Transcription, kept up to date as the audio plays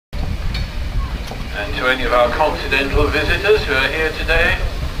And to any of our continental visitors who are here today,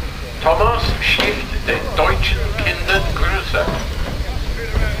 Thomas schicht den deutschen Kindern Grüße.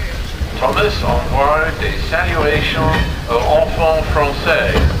 Thomas envoie des saluations aux enfants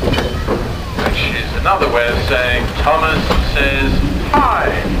français, which is another way of saying Thomas says hi.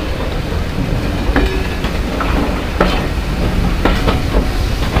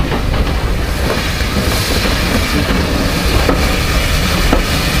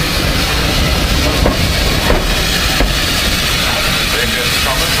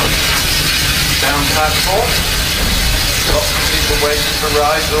 Down platform. Lots of people waiting for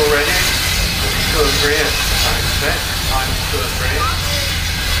rides already. 2 or 3, I expect. Times 2 or 3.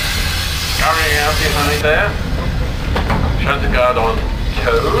 Scurrying out behind there. Shuntagard on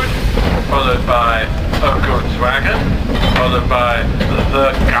Toad, followed by a goods wagon, followed by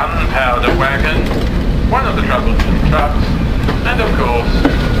the gunpowder wagon, one of the troublesome trucks, and of course,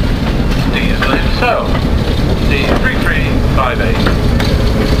 Diesel himself, the 3358.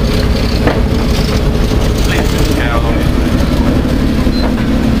 Leave this cow on his way.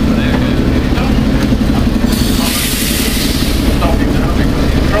 There goes the stop. Stopping now because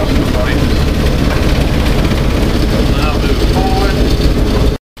he's crossed the point. Now move forward.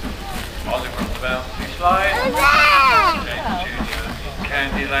 Oliver on the bouncy slide. James Jr. in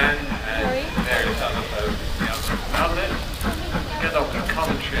Candyland and various other folks in the other outlets. Get off the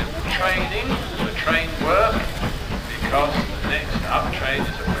commentary of the training, the train work, because the next up train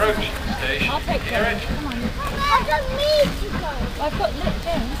is approaching the station. Hear it? I don't need to go. I've got lit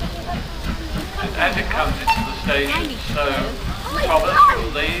pins. And as it comes into the station, so Thomas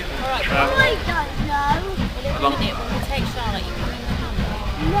will leave and travel. I don't know. Well, in a minute, when we take Charlotte, you can ring the number.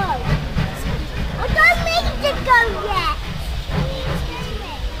 No. I don't need to go yet.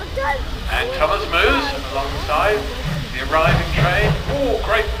 I don't. And Thomas moves alongside the arriving train. Oh,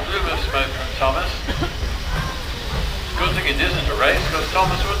 great plume of smoke from Thomas. Good thing it isn't a race, because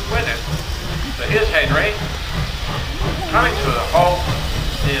Thomas wouldn't win it. So here's Henry, coming to a halt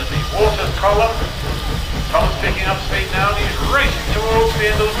near the water column. Thomas picking up speed now, and he's racing towards the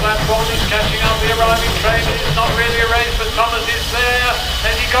end of the platform. He's catching up the arriving train, and it's not really a race, but Thomas is there.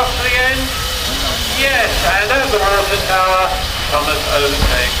 And he got to the end. Yes, and at the water tower, Thomas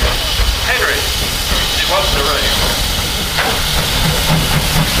overtakes Henry. It wasn't a race.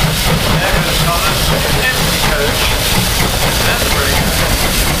 There goes Thomas.